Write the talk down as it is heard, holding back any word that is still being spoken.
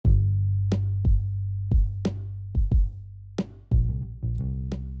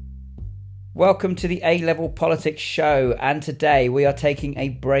Welcome to the A-Level Politics Show, and today we are taking a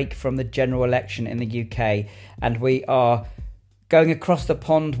break from the general election in the UK and we are going across the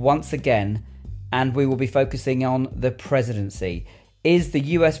pond once again, and we will be focusing on the presidency. Is the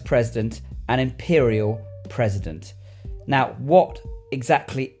US president an imperial president? Now, what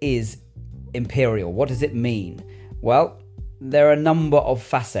exactly is imperial? What does it mean? Well, there are a number of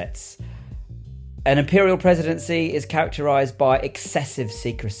facets. An imperial presidency is characterised by excessive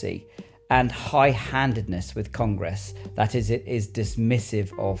secrecy and high-handedness with Congress. That is, it is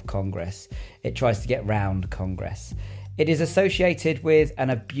dismissive of Congress. It tries to get round Congress. It is associated with an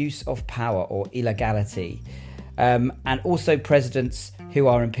abuse of power or illegality. And also presidents who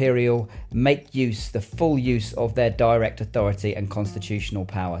are imperial make the full use of their direct authority and constitutional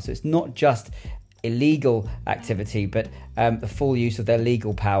power. So it's not just illegal activity, but the full use of their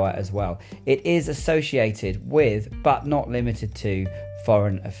legal power as well. It is associated with, but not limited to,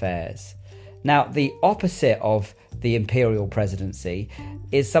 foreign affairs. Now, the opposite of the imperial presidency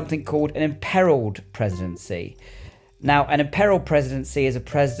is something called an imperiled presidency. Now, an imperial presidency is a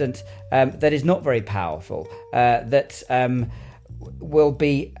president that is not very powerful, that will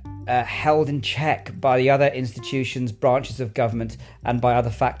be held in check by the other institutions, branches of government, and by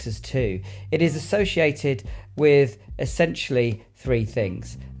other factors too. It is associated with essentially three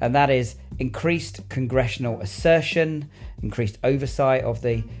things, and that is increased congressional assertion, increased oversight of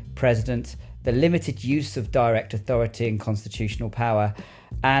the president, the limited use of direct authority and constitutional power,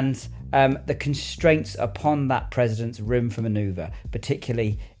 and the constraints upon that president's room for manoeuvre,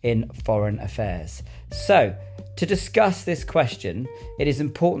 particularly in foreign affairs. So, to discuss this question, it is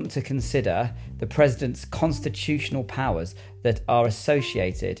important to consider the president's constitutional powers that are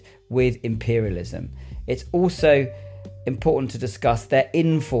associated with imperialism. It's also important to discuss their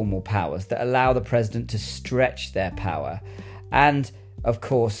informal powers that allow the president to stretch their power. And, of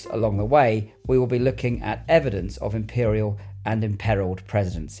course, along the way, we will be looking at evidence of imperial and imperiled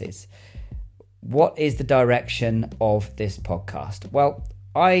presidencies. What is the direction of this podcast? Well,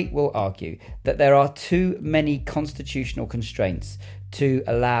 I will argue that there are too many constitutional constraints to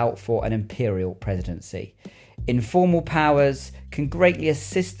allow for an imperial presidency. Informal powers can greatly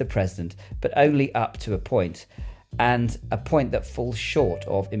assist the president, but only up to a point, and a point that falls short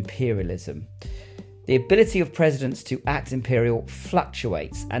of imperialism. The ability of presidents to act imperial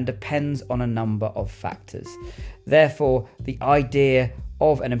fluctuates and depends on a number of factors. Therefore, the idea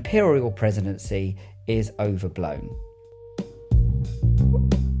of an imperial presidency is overblown.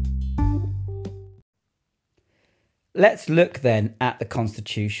 Let's look then at the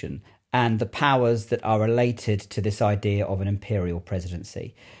Constitution and the powers that are related to this idea of an imperial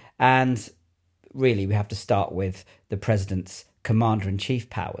presidency. And really, we have to start with the president's commander-in-chief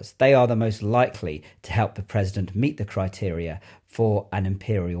powers. They are the most likely to help the president meet the criteria for an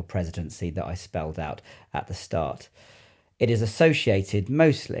imperial presidency that I spelled out at the start. It is associated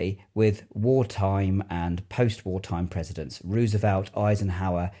mostly with wartime and post-wartime presidents: Roosevelt,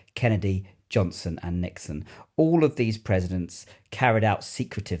 Eisenhower, Kennedy, Johnson and Nixon. All of these presidents carried out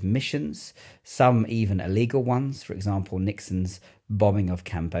secretive missions, some even illegal ones, for example, Nixon's bombing of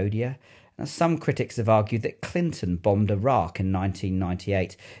Cambodia. Now, some critics have argued that Clinton bombed Iraq in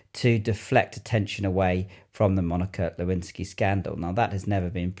 1998 to deflect attention away from the Monica Lewinsky scandal. Now, that has never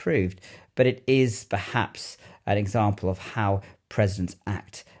been proved, but it is perhaps an example of how presidents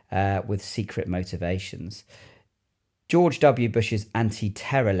act with secret motivations. George W. Bush's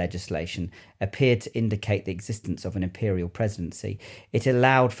anti-terror legislation appeared to indicate the existence of an imperial presidency. It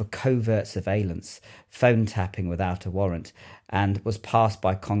allowed for covert surveillance, phone tapping without a warrant, and was passed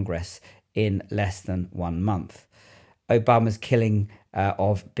by Congress in less than 1 month. Obama's killing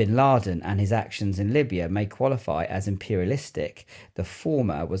of bin Laden and his actions in Libya may qualify as imperialistic. The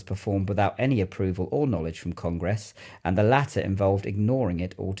former was performed without any approval or knowledge from Congress, and the latter involved ignoring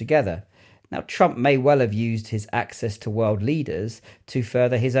it altogether. Now, Trump may well have used his access to world leaders to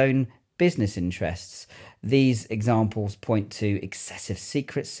further his own business interests. These examples point to excessive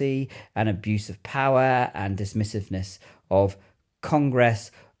secrecy and abuse of power and dismissiveness of Congress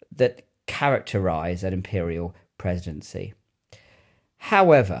that characterize an imperial presidency.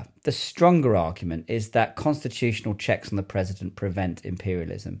 However, the stronger argument is that constitutional checks on the president prevent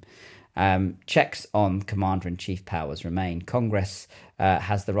imperialism. Checks on commander-in-chief powers remain. Congress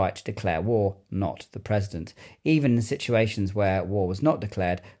has the right to declare war, not the president. Even in situations where war was not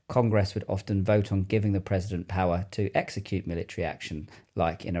declared, Congress would often vote on giving the president power to execute military action,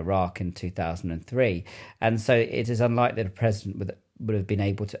 like in Iraq in 2003. And so it is unlikely that a president would have been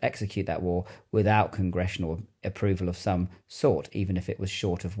able to execute that war without congressional approval of some sort, even if it was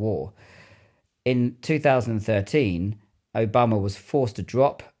short of war. In 2013, Obama was forced to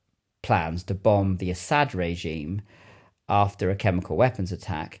drop plans to bomb the Assad regime after a chemical weapons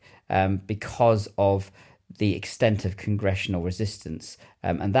attack because of the extent of congressional resistance.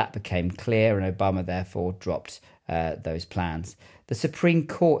 And that became clear, and Obama therefore dropped those plans. The Supreme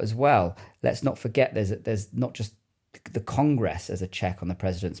Court as well, let's not forget there's not just the Congress as a check on the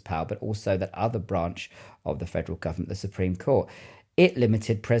president's power, but also that other branch of the federal government, the Supreme Court. It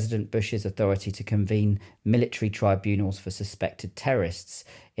limited President Bush's authority to convene military tribunals for suspected terrorists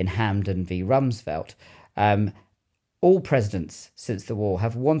in Hamdan v. Rumsfeld. All presidents since the war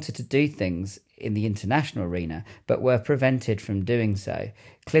have wanted to do things in the international arena, but were prevented from doing so.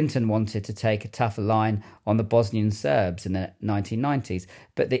 Clinton wanted to take a tougher line on the Bosnian Serbs in the 1990s,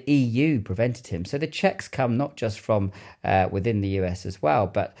 but the EU prevented him. So the checks come not just from within the US as well,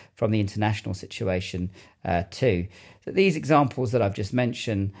 but from the international situation too. So these examples that I've just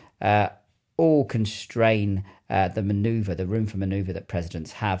mentioned all constrain the room for manoeuvre that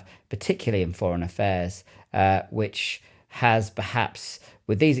presidents have, particularly in foreign affairs, which has perhaps,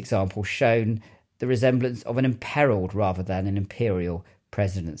 with these examples, shown the resemblance of an imperiled rather than an imperial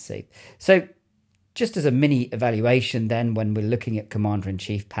presidency. So just as a mini evaluation then, when we're looking at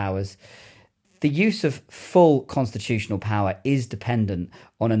commander-in-chief powers, the use of full constitutional power is dependent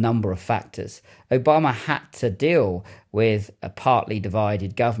on a number of factors. Obama had to deal with a partly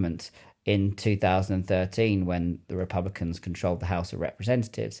divided government in 2013 when the Republicans controlled the House of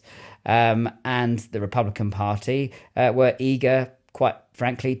Representatives. And the Republican Party were eager, quite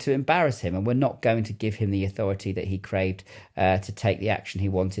frankly, to embarrass him and were not going to give him the authority that he craved to take the action he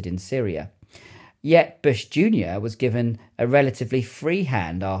wanted in Syria. Yet Bush Jr. was given a relatively free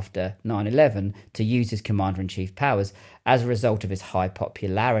hand after 9/11 to use his commander-in-chief powers as a result of his high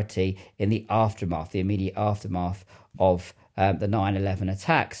popularity in the immediate aftermath of the 9/11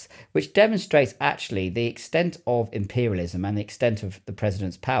 attacks, which demonstrates actually the extent of imperialism and the extent of the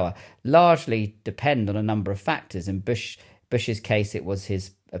president's power largely depend on a number of factors. In Bush's case, it was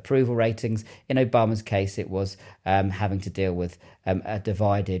his approval ratings. In Obama's case, it was having to deal with a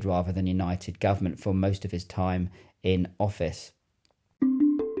divided rather than united government for most of his time in office.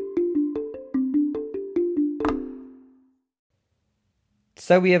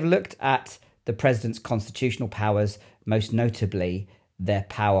 So we have looked at the president's constitutional powers, most notably their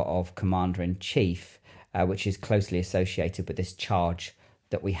power of commander-in-chief, which is closely associated with this charge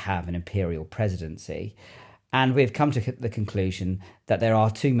that we have an imperial presidency. And we've come to the conclusion that there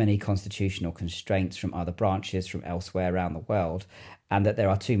are too many constitutional constraints from other branches from elsewhere around the world, and that there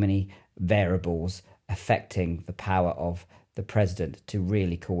are too many variables affecting the power of the president to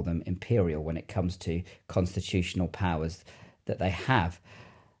really call them imperial when it comes to constitutional powers that they have.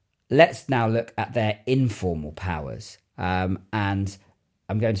 Let's now look at their informal powers. And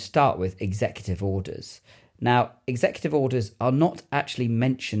I'm going to start with executive orders. Now, executive orders are not actually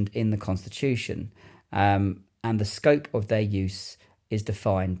mentioned in the Constitution, and the scope of their use is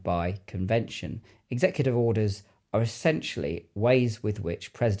defined by convention. Executive orders are essentially ways with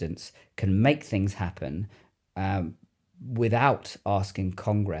which presidents can make things happen without asking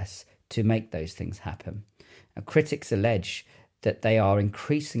Congress to make those things happen. Now, critics allege that they are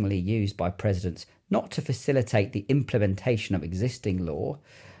increasingly used by presidents not to facilitate the implementation of existing law,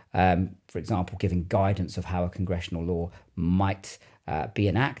 for example, giving guidance of how a congressional law might be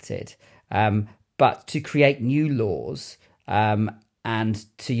enacted, but to create new laws and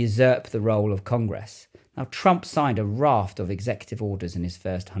to usurp the role of Congress. Now, Trump signed a raft of executive orders in his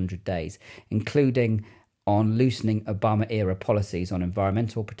first 100 days, including on loosening Obama-era policies on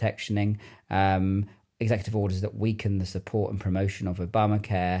environmental protectioning, executive orders that weaken the support and promotion of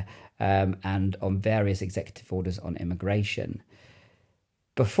Obamacare, and on various executive orders on immigration.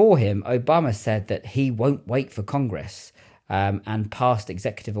 Before him, Obama said that he won't wait for Congress, and passed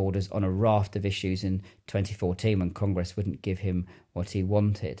executive orders on a raft of issues in 2014 when Congress wouldn't give him what he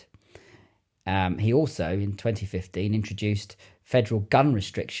wanted. He also, in 2015, introduced federal gun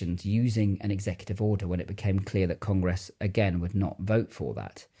restrictions using an executive order when it became clear that Congress, again, would not vote for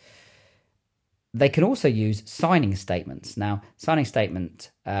that. They can also use signing statements. Now, a signing statement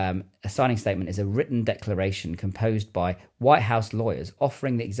is a written declaration composed by White House lawyers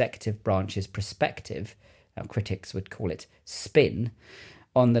offering the executive branch's perspective, critics would call it spin,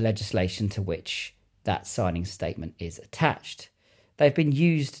 on the legislation to which that signing statement is attached. They've been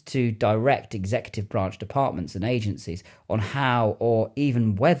used to direct executive branch departments and agencies on how or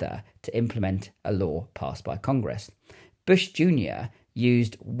even whether to implement a law passed by Congress. Bush Jr.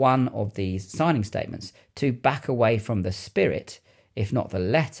 used one of these signing statements to back away from the spirit, if not the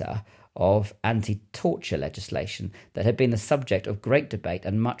letter, of anti-torture legislation that had been the subject of great debate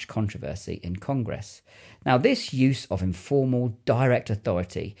and much controversy in Congress. Now, this use of informal, direct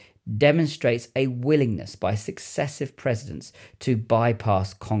authority demonstrates a willingness by successive presidents to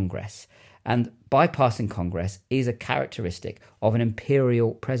bypass Congress. And bypassing Congress is a characteristic of an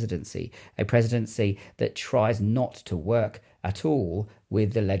imperial presidency, a presidency that tries not to work at all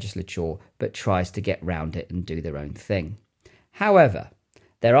with the legislature, but tries to get round it and do their own thing. However,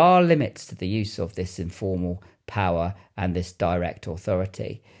 there are limits to the use of this informal power and this direct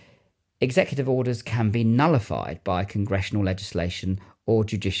authority. Executive orders can be nullified by congressional legislation or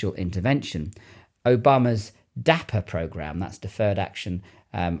judicial intervention. Obama's DAPA program, that's Deferred Action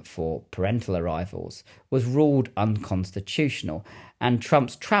for Parental Arrivals, was ruled unconstitutional, and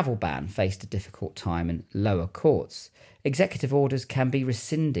Trump's travel ban faced a difficult time in lower courts. Executive orders can be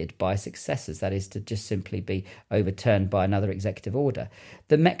rescinded by successors, that is, to just simply be overturned by another executive order.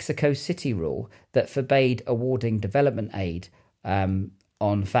 The Mexico City rule that forbade awarding development aid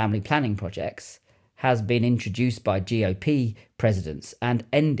on family planning projects has been introduced by GOP presidents and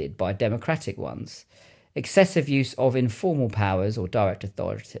ended by Democratic ones. Excessive use of informal powers or direct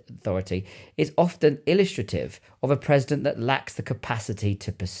authority is often illustrative of a president that lacks the capacity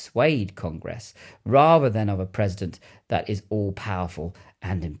to persuade Congress, rather than of a president that is all-powerful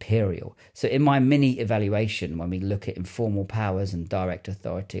and imperial. So in my mini evaluation, when we look at informal powers and direct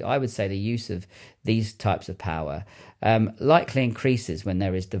authority, I would say the use of these types of power likely increases when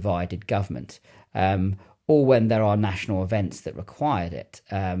there is divided government, or when there are national events that required it.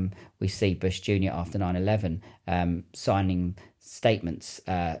 We see Bush Jr. after 9/11 signing statements,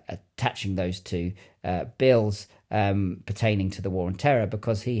 attaching those to bills pertaining to the war on terror,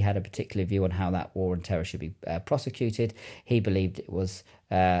 because he had a particular view on how that war on terror should be prosecuted. He believed it was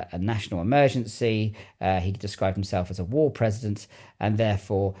a national emergency. He described himself as a war president, and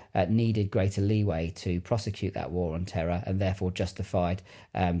therefore needed greater leeway to prosecute that war on terror, and therefore justified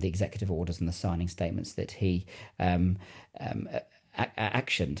the executive orders and the signing statements that he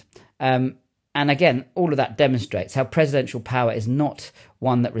actioned. And again, all of that demonstrates how presidential power is not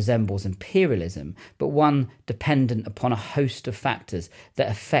one that resembles imperialism, but one dependent upon a host of factors that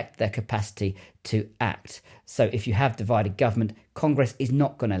affect their capacity to act. So if you have divided government, Congress is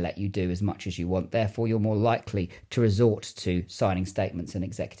not going to let you do as much as you want. Therefore, you're more likely to resort to signing statements and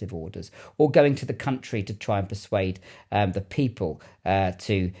executive orders, or going to the country to try and persuade the people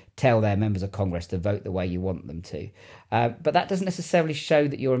to tell their members of Congress to vote the way you want them to. But that doesn't necessarily show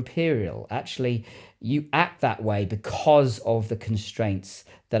that you're imperial. Actually, you act that way because of the constraints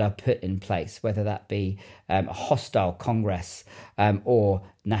that are put in place, whether that be a hostile Congress or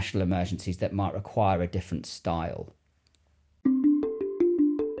national emergencies that might require a different style.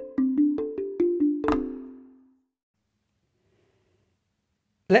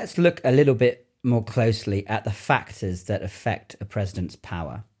 Let's look a little bit more closely at the factors that affect a president's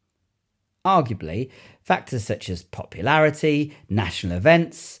power. Arguably, factors such as popularity, national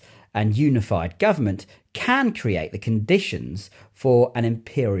events, and unified government can create the conditions for an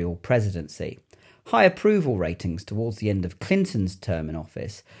imperial presidency. High approval ratings towards the end of Clinton's term in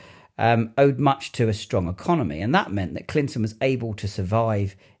office owed much to a strong economy, and that meant that Clinton was able to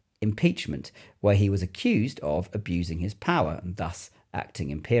survive impeachment, where he was accused of abusing his power and thus acting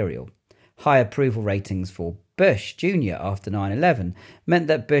imperial. High approval ratings for Bush Jr. after 9/11 meant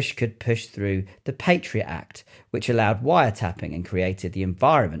that Bush could push through the Patriot Act, which allowed wiretapping and created the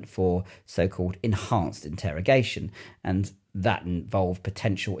environment for so-called enhanced interrogation, and that involved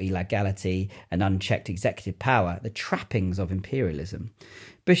potential illegality and unchecked executive power, the trappings of imperialism.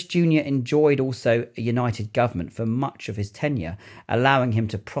 Bush Jr. enjoyed also a united government for much of his tenure, allowing him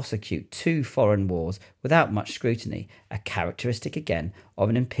to prosecute 2 foreign wars without much scrutiny, a characteristic again of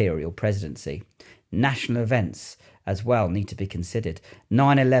an imperial presidency. National events as well need to be considered.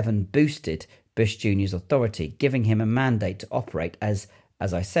 9/11 boosted Bush Jr.'s authority, giving him a mandate to operate as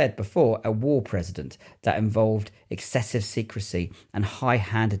I said before, a war president that involved excessive secrecy and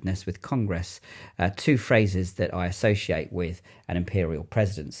high-handedness with Congress, 2 phrases that I associate with an imperial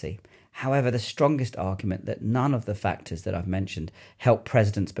presidency. However, the strongest argument that none of the factors that I've mentioned help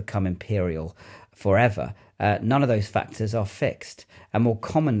presidents become imperial forever. None of those factors are fixed, and more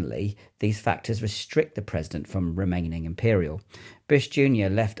commonly, these factors restrict the president from remaining imperial. Bush Jr.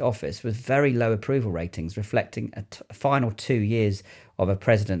 left office with very low approval ratings, reflecting a final 2 years of a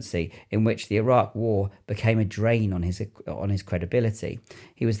presidency in which the Iraq War became a drain on his credibility.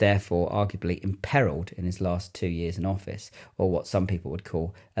 He was therefore arguably imperiled in his last 2 years in office, or what some people would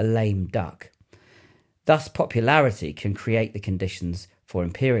call a lame duck. Thus, popularity can create the conditions for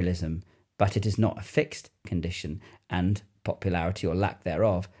imperialism, but it is not a fixed condition, and popularity or lack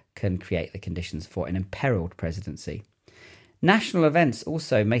thereof can create the conditions for an imperiled presidency. National events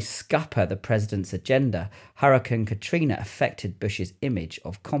also may scupper the president's agenda. Hurricane Katrina affected Bush's image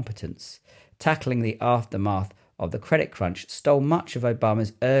of competence. Tackling the aftermath of the credit crunch stole much of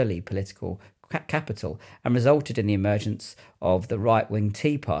Obama's early political capital and resulted in the emergence of the right-wing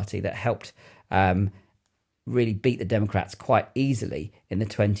Tea Party that helped really beat the Democrats quite easily in the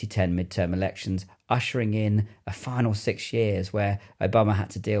 2010 midterm elections, ushering in a final 6 years where Obama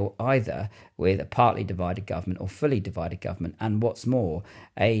had to deal either with a partly divided government or fully divided government, and what's more,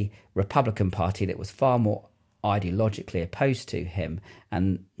 a Republican Party that was far more ideologically opposed to him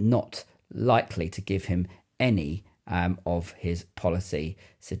and not likely to give him any of his policy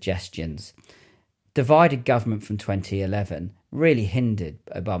suggestions. Divided government from 2011 really hindered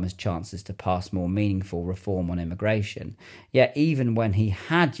Obama's chances to pass more meaningful reform on immigration. Yet even when he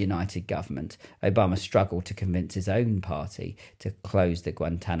had united government, Obama struggled to convince his own party to close the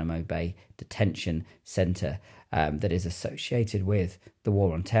Guantanamo Bay detention centre that is associated with the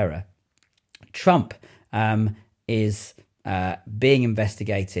war on terror. Trump is being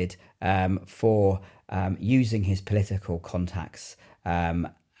investigated for using his political contacts,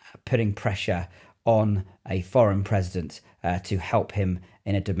 putting pressure on a foreign president to help him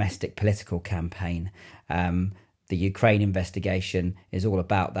in a domestic political campaign. The Ukraine investigation is all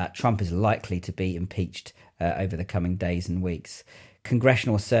about that. Trump is likely to be impeached over the coming days and weeks.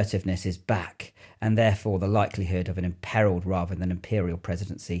 Congressional assertiveness is back, and therefore the likelihood of an imperiled rather than imperial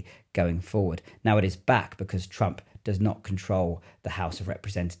presidency going forward. Now it is back because Trump does not control the House of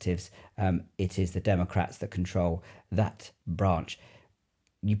Representatives. It is the Democrats that control that branch.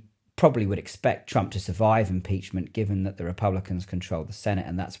 You probably would expect Trump to survive impeachment given that the Republicans control the Senate,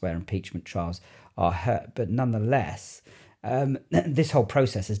 and that's where impeachment trials are hurt. But nonetheless, this whole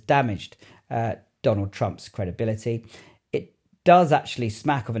process has damaged Donald Trump's credibility. It does actually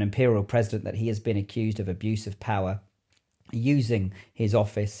smack of an imperial president that he has been accused of abuse of power, using his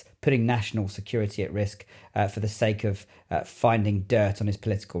office, putting national security at risk for the sake of finding dirt on his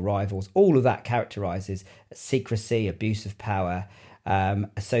political rivals. All of that characterises secrecy, abuse of power,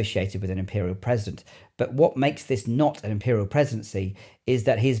 associated with an imperial president. But what makes this not an imperial presidency is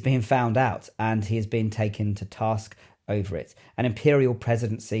that he's been found out and he has been taken to task over it. An imperial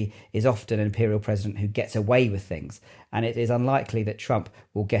presidency is often an imperial president who gets away with things, and it is unlikely that Trump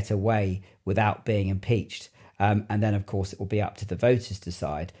will get away without being impeached. And then, of course, it will be up to the voters to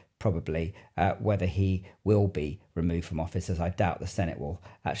decide, probably, whether he will be removed from office, as I doubt the Senate will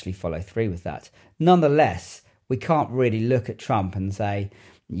actually follow through with that. Nonetheless, we can't really look at Trump and say,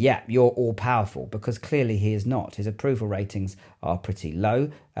 yeah, you're all powerful, because clearly he is not. His approval ratings are pretty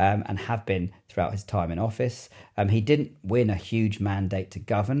low and have been throughout his time in office. He didn't win a huge mandate to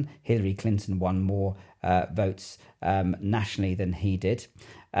govern. Hillary Clinton won more votes nationally than he did.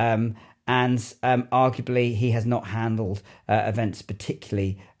 And arguably he has not handled events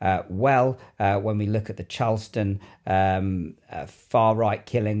particularly well. When we look at the Charleston far-right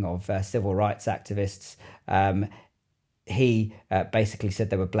killing of civil rights activists, he basically said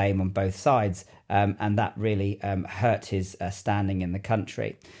there were blame on both sides, and that really hurt his standing in the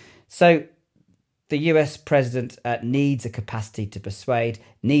country. So the US president needs a capacity to persuade,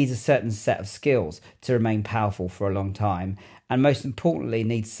 needs a certain set of skills to remain powerful for a long time, and most importantly,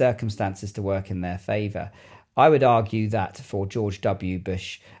 needs circumstances to work in their favour. I would argue that for George W.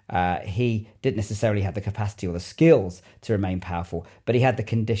 Bush, he didn't necessarily have the capacity or the skills to remain powerful, but he had the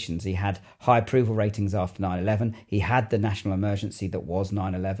conditions. He had high approval ratings after 9/11. He had the national emergency that was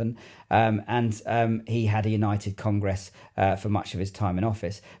 9/11. And he had a united Congress for much of his time in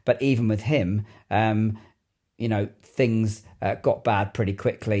office. But even with him, things got bad pretty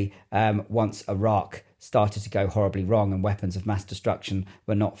quickly once Iraq started to go horribly wrong and weapons of mass destruction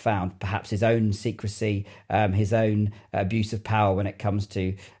were not found. Perhaps his own secrecy, his own abuse of power when it comes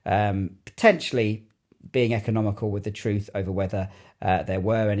to potentially being economical with the truth over whether there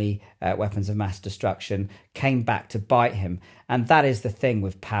were any weapons of mass destruction came back to bite him. And that is the thing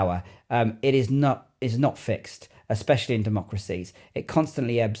with power. It is not fixed, especially in democracies. It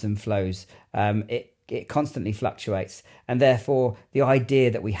constantly ebbs and flows. It constantly fluctuates, and therefore the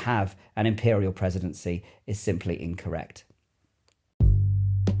idea that we have an imperial presidency is simply incorrect.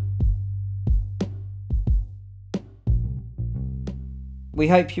 We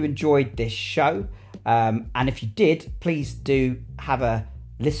hope you enjoyed this show, and if you did, please do have a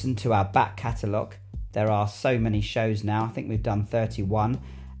listen to our back catalogue. There are so many shows now. I think we've done 31,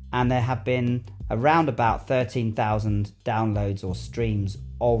 and there have been around about 13,000 downloads or streams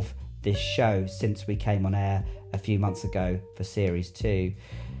of this show since we came on air a few months ago for Series 2.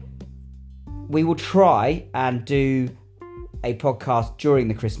 We will try and do a podcast during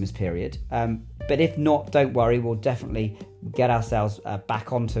the Christmas period. But if not, don't worry, we'll definitely get ourselves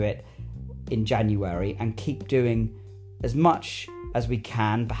back onto it in January and keep doing as much as we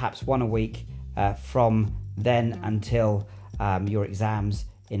can, perhaps one a week from then until your exams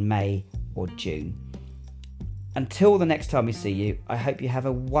in May or June. Until the next time we see you, I hope you have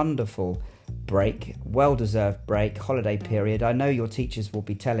a wonderful break, well-deserved break, holiday period. I know your teachers will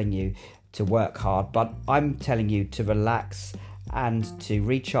be telling you to work hard, but I'm telling you to relax and to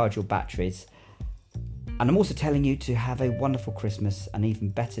recharge your batteries. And I'm also telling you to have a wonderful Christmas, an even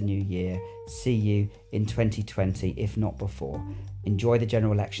better New Year. See you in 2020, if not before. Enjoy the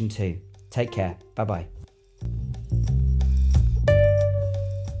general election too. Take care. Bye-bye.